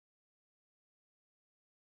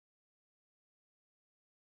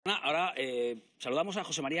Ahora saludamos a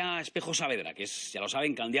José Mª Espejo Saavedra, que es, ya lo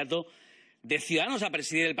saben, candidato de Ciudadanos a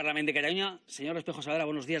presidir el Parlament de Cataluña. Señor Espejo Saavedra,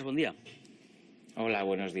 buenos días, buen día. Hola,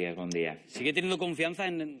 buenos días, buen día. ¿Sigue teniendo confianza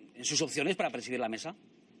en sus opciones para presidir la mesa?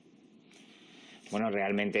 Bueno,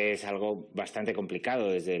 realmente es algo bastante complicado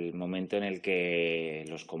desde el momento en el que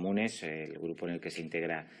los comunes, el grupo en el que se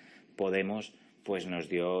integra Podemos, pues nos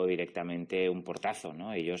dio directamente un portazo,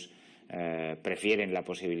 ¿no? Ellos prefieren la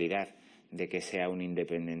posibilidad de que sea un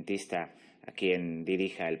independentista a quien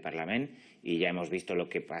dirija el Parlament, y ya hemos visto lo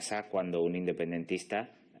que pasa cuando un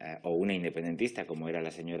independentista o una independentista, como era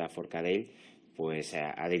la señora Forcadell, pues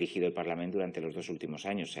ha dirigido el Parlament durante los 2 últimos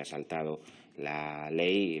años. Se ha saltado la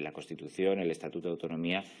ley, la Constitución, el Estatuto de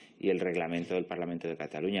Autonomía y el reglamento del Parlamento de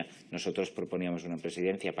Cataluña. Nosotros proponíamos una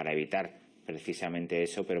presidencia para evitar precisamente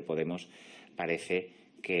eso, pero Podemos parece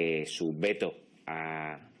que su veto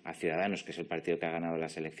a Ciudadanos, que es el partido que ha ganado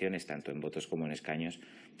las elecciones, tanto en votos como en escaños,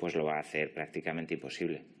 pues lo va a hacer prácticamente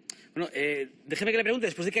imposible. Bueno, déjeme que le pregunte,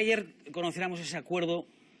 después de que ayer conociéramos ese acuerdo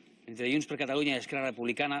entre Junts per Catalunya y Esquerra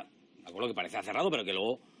Republicana, acuerdo que parecía cerrado, pero que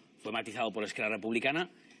luego fue matizado por Esquerra Republicana,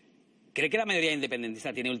 ¿cree que la mayoría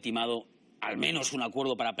independentista tiene ultimado al menos un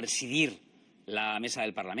acuerdo para presidir la mesa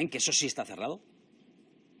del Parlament, que eso sí está cerrado?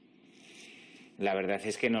 La verdad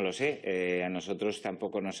es que no lo sé. A nosotros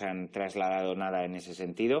tampoco nos han trasladado nada en ese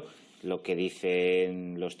sentido. Lo que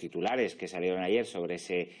dicen los titulares que salieron ayer sobre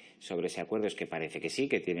ese acuerdo es que parece que sí,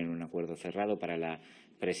 que tienen un acuerdo cerrado para la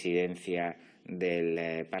presidencia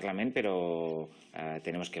del Parlament, pero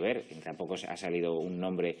tenemos que ver. Tampoco ha salido un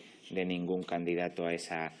nombre de ningún candidato a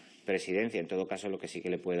esa presidencia. En todo caso, lo que sí que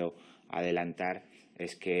le puedo adelantar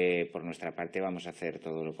es que por nuestra parte vamos a hacer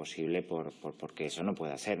todo lo posible porque eso no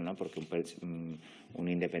pueda ser, ¿no? Porque un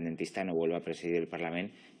independentista no vuelva a presidir el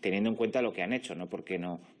Parlament, teniendo en cuenta lo que han hecho, no porque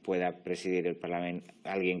no pueda presidir el Parlament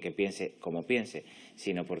alguien que piense como piense,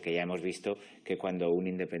 sino porque ya hemos visto que cuando un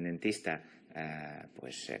independentista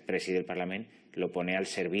preside el Parlament, lo pone al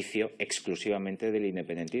servicio exclusivamente del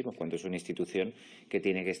independentismo, cuando es una institución que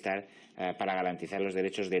tiene que estar para garantizar los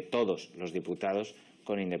derechos de todos los diputados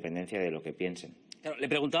con independencia de lo que piensen. Claro, le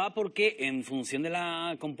preguntaba por qué, en función de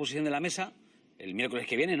la composición de la mesa, el miércoles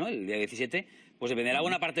que viene, ¿no?, el día 17, pues dependerá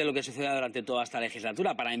buena parte de lo que suceda durante toda esta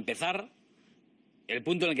legislatura. Para empezar, el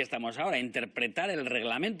punto en el que estamos ahora, interpretar el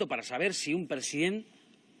reglamento para saber si un presidente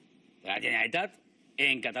de la Generalitat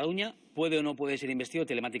en Cataluña puede o no puede ser investido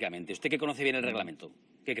telemáticamente. Usted que conoce bien el reglamento,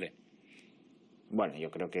 ¿qué cree? Bueno,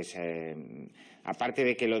 yo creo que es, aparte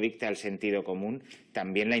de que lo dicta el sentido común,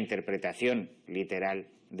 también la interpretación literal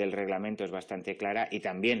del reglamento es bastante clara, y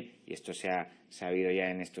también, y esto se ha sabido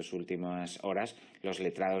ya en estas últimas horas, los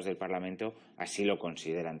letrados del Parlamento así lo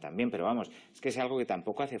consideran también. Pero vamos, es que es algo que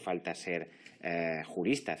tampoco hace falta ser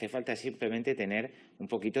jurista, hace falta simplemente tener un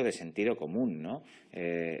poquito de sentido común, ¿no?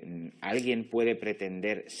 ¿Alguien puede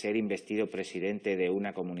pretender ser investido presidente de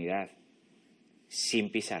una comunidad sin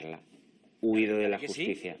pisarla? Huido de la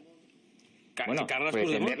justicia. Sí. Bueno,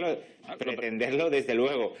 pretenderlo desde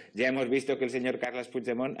luego. Ya hemos visto que el señor Carles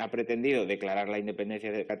Puigdemont ha pretendido declarar la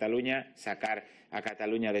independencia de Cataluña, sacar a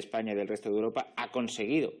Cataluña de España y del resto de Europa. Ha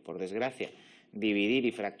conseguido, por desgracia, dividir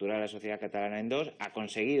y fracturar a la sociedad catalana en dos. Ha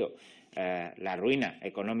conseguido la ruina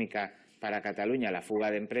económica para Cataluña, la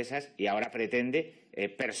fuga de empresas, y ahora pretende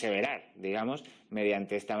perseverar, digamos,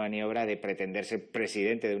 mediante esta maniobra de pretender ser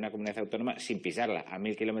presidente de una comunidad autónoma sin pisarla, a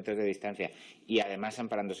 1000 kilómetros de distancia, y además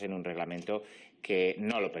amparándose en un reglamento que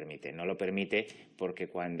no lo permite. No lo permite porque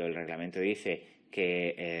cuando el reglamento dice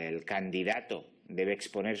que el candidato debe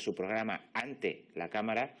exponer su programa ante la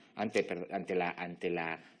Cámara, ante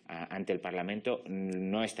el Parlamento,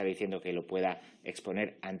 no está diciendo que lo pueda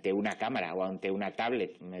exponer ante una cámara o ante una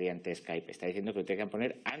tablet mediante Skype. Está diciendo que lo tiene que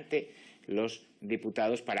poner ante los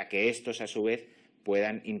diputados para que estos, a su vez,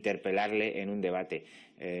 puedan interpelarle en un debate.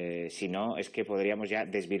 Si no, es que podríamos ya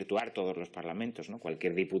desvirtuar todos los parlamentos, ¿no?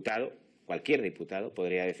 Cualquier diputado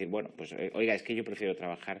podría decir, bueno, pues oiga, es que yo prefiero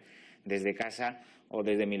trabajar desde casa o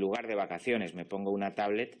desde mi lugar de vacaciones, me pongo una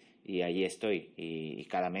tablet y allí estoy, y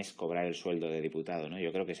cada mes cobrar el sueldo de diputado, ¿no?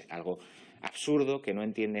 Yo creo que es algo absurdo, que no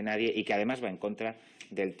entiende nadie y que además va en contra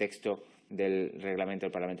del texto del reglamento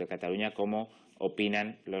del Parlamento de Cataluña, como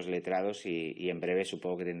opinan los letrados, y en breve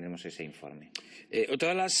supongo que tendremos ese informe. Otra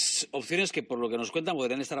de las opciones que, por lo que nos cuentan,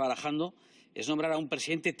 podrían estar barajando es nombrar a un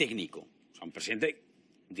presidente técnico, o sea, un presidente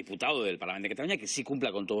diputado del Parlament de Cataluña que sí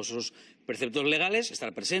cumpla con todos esos preceptos legales,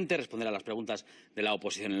 estar presente, responder a las preguntas de la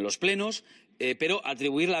oposición en los plenos, pero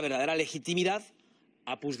atribuir la verdadera legitimidad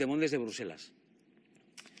a Puigdemont desde Bruselas.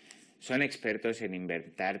 Son expertos en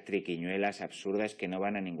inventar triquiñuelas absurdas que no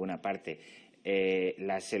van a ninguna parte.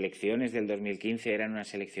 las elecciones del 2015 eran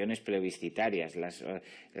unas elecciones plebiscitarias.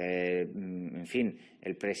 En fin,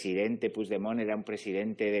 el presidente Puigdemont era un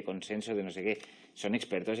presidente de consenso de no sé qué. Son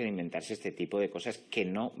expertos en inventarse este tipo de cosas que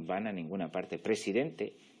no van a ninguna parte.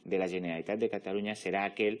 Presidente de la Generalitat de Cataluña será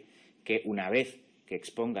aquel que, una vez que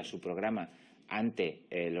exponga su programa ante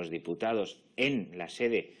los diputados en la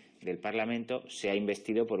sede del Parlamento, sea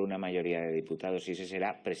investido por una mayoría de diputados, y ese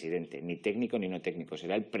será presidente, ni técnico ni no técnico,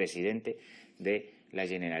 será el presidente de la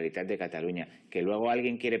Generalitat de Cataluña. Que luego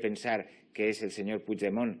alguien quiere pensar que es el señor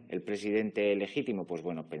Puigdemont el presidente legítimo, pues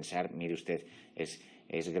bueno, pensar, mire usted,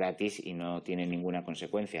 es gratis y no tiene ninguna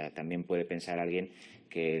consecuencia. También puede pensar alguien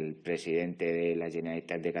que el presidente de la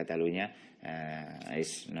Generalitat de Cataluña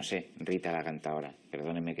es, no sé, Rita la Cantaora.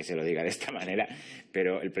 Perdónenme que se lo diga de esta manera,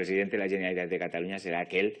 pero el presidente de la Generalitat de Cataluña será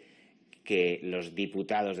aquel que los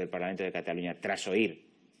diputados del Parlamento de Cataluña, tras oír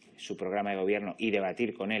su programa de gobierno y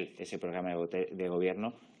debatir con él ese programa de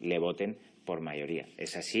gobierno, le voten por mayoría.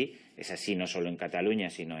 Es así no solo en Cataluña,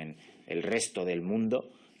 sino en el resto del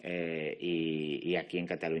mundo, y aquí en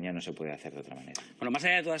Cataluña no se puede hacer de otra manera. Bueno, más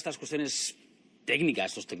allá de todas estas cuestiones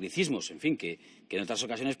técnicas, estos tecnicismos, en fin, que en otras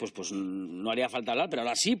ocasiones pues no haría falta hablar, pero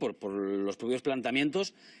ahora sí, por los propios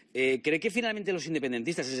planteamientos, ¿cree que finalmente los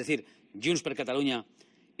independentistas, es decir, Junts per Catalunya,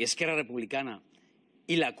 Esquerra Republicana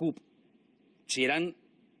y la CUP, si irán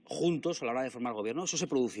juntos a la hora de formar gobierno? ¿Eso se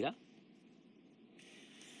producirá?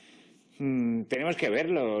 Tenemos que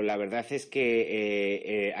verlo. La verdad es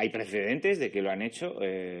que hay precedentes de que lo han hecho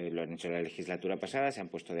en la legislatura pasada, se han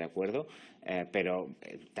puesto de acuerdo, pero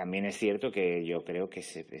también es cierto que yo creo que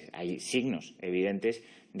hay signos evidentes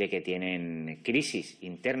de que tienen crisis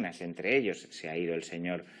internas entre ellos. Se ha ido el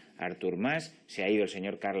señor Artur Mas, se ha ido el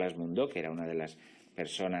señor Carles Mundó, que era una de las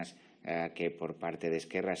personas que por parte de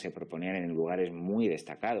Esquerra se proponían en lugares muy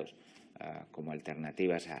destacados como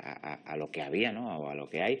alternativas a lo que había, ¿no?, o a lo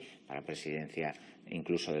que hay, para presidencia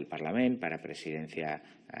incluso del Parlament, para presidencia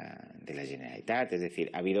de la Generalitat. Es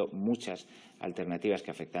decir, ha habido muchas alternativas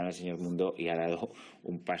que afectaban al señor Mundó y ha dado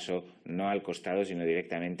un paso no al costado, sino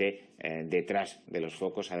directamente detrás de los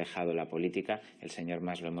focos. Ha dejado la política. El señor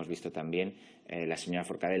Mas lo hemos visto también. La señora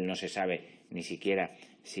Forcadell no se sabe ni siquiera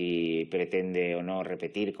si pretende o no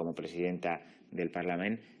repetir como presidenta del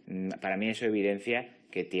Parlament. Para mí eso evidencia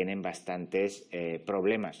que tienen bastantes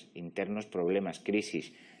problemas internos, problemas,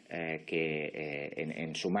 crisis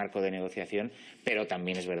en su marco de negociación, pero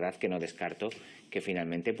también es verdad que no descarto que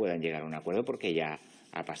finalmente puedan llegar a un acuerdo, porque ya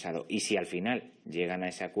ha pasado. Y si al final llegan a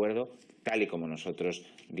ese acuerdo, tal y como nosotros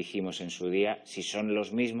dijimos en su día, si son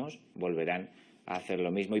los mismos, volverán a hacer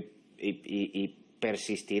lo mismo y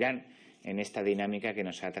persistirán en esta dinámica que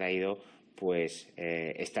nos ha traído pues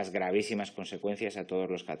estas gravísimas consecuencias a todos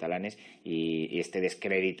los catalanes y este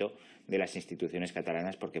descrédito de las instituciones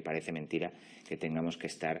catalanas, porque parece mentira que tengamos que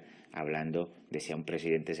estar hablando de si a un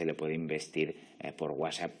presidente se le puede investir por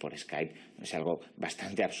WhatsApp, por Skype. Es algo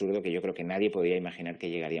bastante absurdo que yo creo que nadie podía imaginar que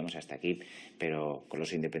llegaríamos hasta aquí, pero con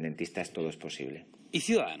los independentistas todo es posible. ¿Y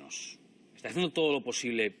Ciudadanos? ¿Está haciendo todo lo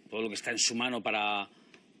posible, todo lo que está en su mano para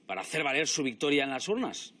hacer valer su victoria en las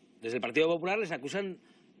urnas? Desde el Partido Popular les acusan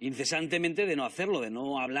incesantemente de no hacerlo, de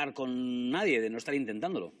no hablar con nadie, de no estar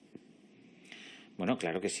intentándolo. Bueno,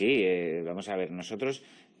 claro que sí. Vamos a ver, nosotros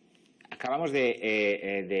acabamos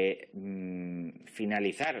de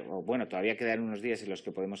finalizar, o bueno, todavía quedan unos días en los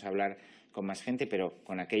que podemos hablar con más gente, pero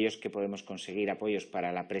con aquellos que podemos conseguir apoyos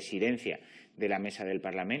para la presidencia de la mesa del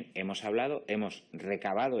Parlament, hemos hablado, hemos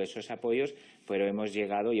recabado esos apoyos, pero hemos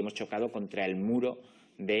llegado y hemos chocado contra el muro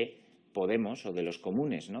de Podemos o de los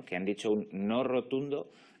comunes, ¿no?, que han dicho un no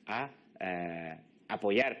rotundo a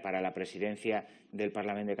apoyar para la presidencia del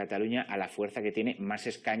Parlament de Cataluña a la fuerza que tiene más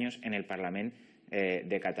escaños en el Parlament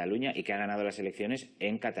de Cataluña y que ha ganado las elecciones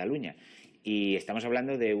en Cataluña. Y estamos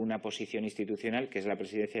hablando de una posición institucional, que es la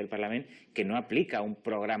presidencia del Parlament, que no aplica un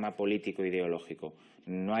programa político ideológico.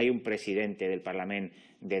 No hay un presidente del Parlament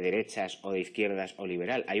de derechas o de izquierdas o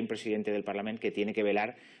liberal. Hay un presidente del Parlament que tiene que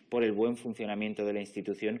velar por el buen funcionamiento de la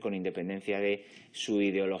institución con independencia de su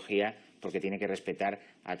ideología, porque tiene que respetar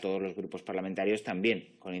a todos los grupos parlamentarios también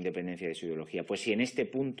con independencia de su ideología. Pues si en este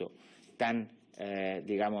punto tan,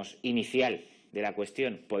 digamos, inicial de la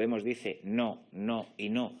cuestión Podemos dice no, no y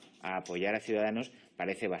no a apoyar a Ciudadanos,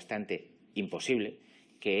 parece bastante imposible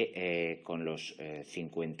que con los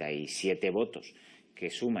 57 votos que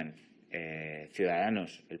suman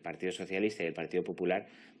Ciudadanos, el Partido Socialista y el Partido Popular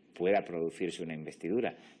pueda producirse una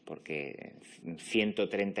investidura, porque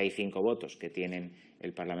 135 votos que tienen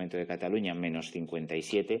el Parlamento de Cataluña menos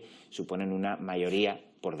 57 suponen una mayoría,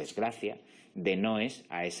 por desgracia, de noes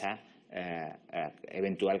a esa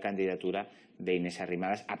eventual candidatura de Inés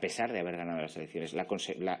Arrimadas, a pesar de haber ganado las elecciones.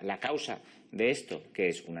 La causa de esto, que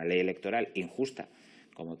es una ley electoral injusta,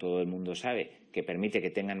 como todo el mundo sabe, que permite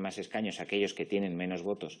que tengan más escaños aquellos que tienen menos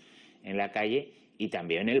votos en la calle, y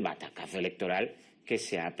también el batacazo electoral que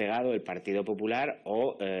se ha pegado el Partido Popular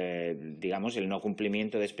o, digamos, el no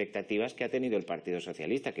cumplimiento de expectativas que ha tenido el Partido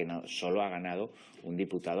Socialista, que no solo ha ganado un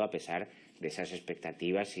diputado a pesar de esas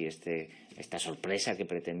expectativas y esta sorpresa que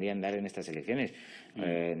pretendían dar en estas elecciones.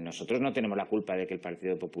 Nosotros no tenemos la culpa de que el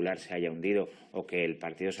Partido Popular se haya hundido o que el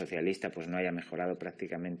Partido Socialista pues no haya mejorado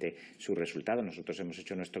prácticamente su resultado. Nosotros hemos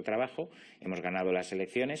hecho nuestro trabajo, hemos ganado las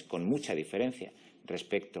elecciones con mucha diferencia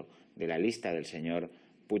respecto de la lista del señor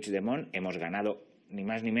Puigdemont. Hemos ganado ni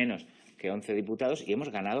más ni menos que 11 diputados y hemos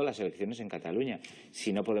ganado las elecciones en Cataluña.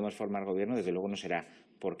 Si no podemos formar gobierno, desde luego no será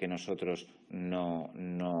porque nosotros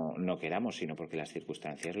no queramos, sino porque las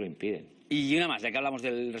circunstancias lo impiden. Y una más, ya que hablamos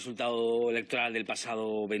del resultado electoral del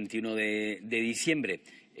pasado 21 de diciembre,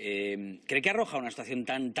 ¿cree que arroja una situación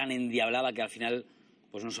tan endiablada que al final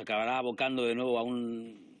pues nos acabará abocando de nuevo a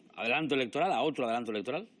un adelanto electoral, a otro adelanto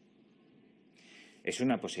electoral? Es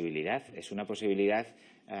una posibilidad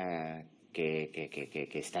que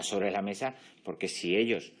está sobre la mesa, porque si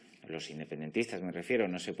ellos, los independentistas me refiero,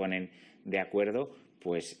 no se ponen de acuerdo,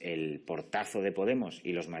 pues el portazo de Podemos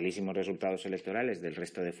y los malísimos resultados electorales del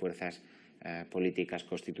resto de fuerzas políticas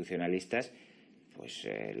constitucionalistas pues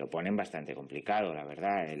lo ponen bastante complicado, la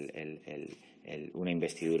verdad, una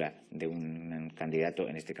investidura de un candidato,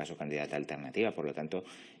 en este caso candidata alternativa. Por lo tanto,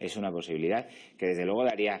 es una posibilidad que desde luego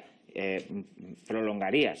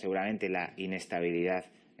prolongaría seguramente la inestabilidad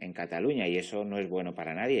en Cataluña, y eso no es bueno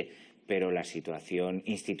para nadie, pero la situación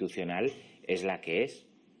institucional es la que es.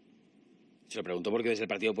 Se lo pregunto porque desde el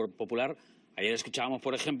Partido Popular ayer escuchábamos,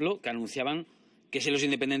 por ejemplo, que anunciaban que si los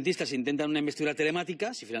independentistas intentan una investidura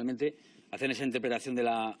telemática, si finalmente hacen esa interpretación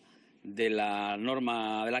de la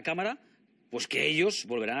norma de la Cámara, pues que ellos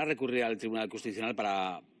volverán a recurrir al Tribunal Constitucional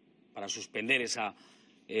para suspender esa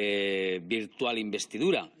virtual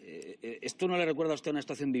investidura. ¿Esto no le recuerda a usted una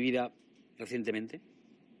situación vivida recientemente?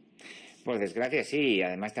 Por desgracia, sí. Y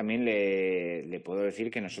además también le puedo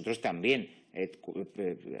decir que nosotros también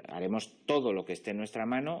haremos todo lo que esté en nuestra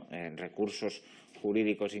mano, recursos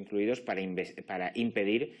jurídicos incluidos, para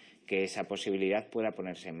impedir que esa posibilidad pueda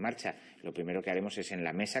ponerse en marcha. Lo primero que haremos es, en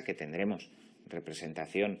la mesa, que tendremos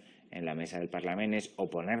representación en la mesa del Parlament, es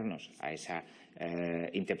oponernos a esa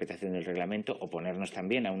interpretación del reglamento, oponernos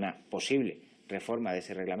también a una posible reforma de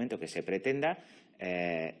ese reglamento que se pretenda,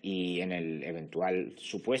 y en el eventual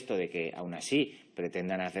supuesto de que aún así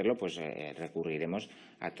pretendan hacerlo, pues recurriremos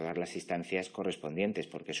a todas las instancias correspondientes,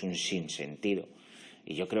 porque es un sinsentido.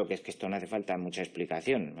 Y yo creo que esto no hace falta mucha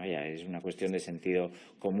explicación, vaya, es una cuestión de sentido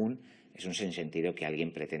común. Es un sinsentido que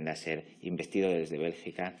alguien pretenda ser investido desde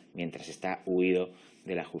Bélgica mientras está huido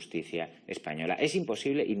de la justicia española. Es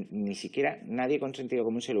imposible, y ni siquiera nadie con sentido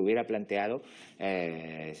común se lo hubiera planteado,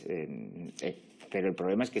 pero el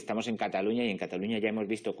problema es que estamos en Cataluña, y en Cataluña ya hemos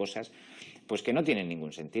visto cosas pues que no tienen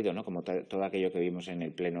ningún sentido, ¿no? Como todo aquello que vimos en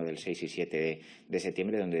el pleno del 6 y 7 de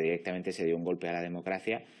septiembre, donde directamente se dio un golpe a la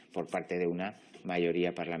democracia por parte de una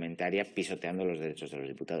mayoría parlamentaria pisoteando los derechos de los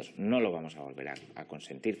diputados. No lo vamos a volver a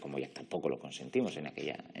consentir, como ya tampoco lo consentimos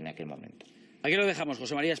en aquel momento. Aquí lo dejamos.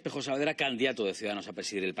 José Mª Espejo, candidato de Ciudadanos a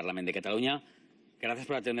presidir el Parlament de Cataluña. Gracias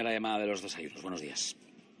por atender la llamada de los Desayunos. Buenos días.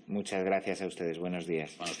 Muchas gracias a ustedes. Buenos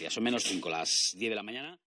días. Buenos días. Son -5, las 10 de la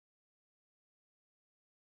mañana.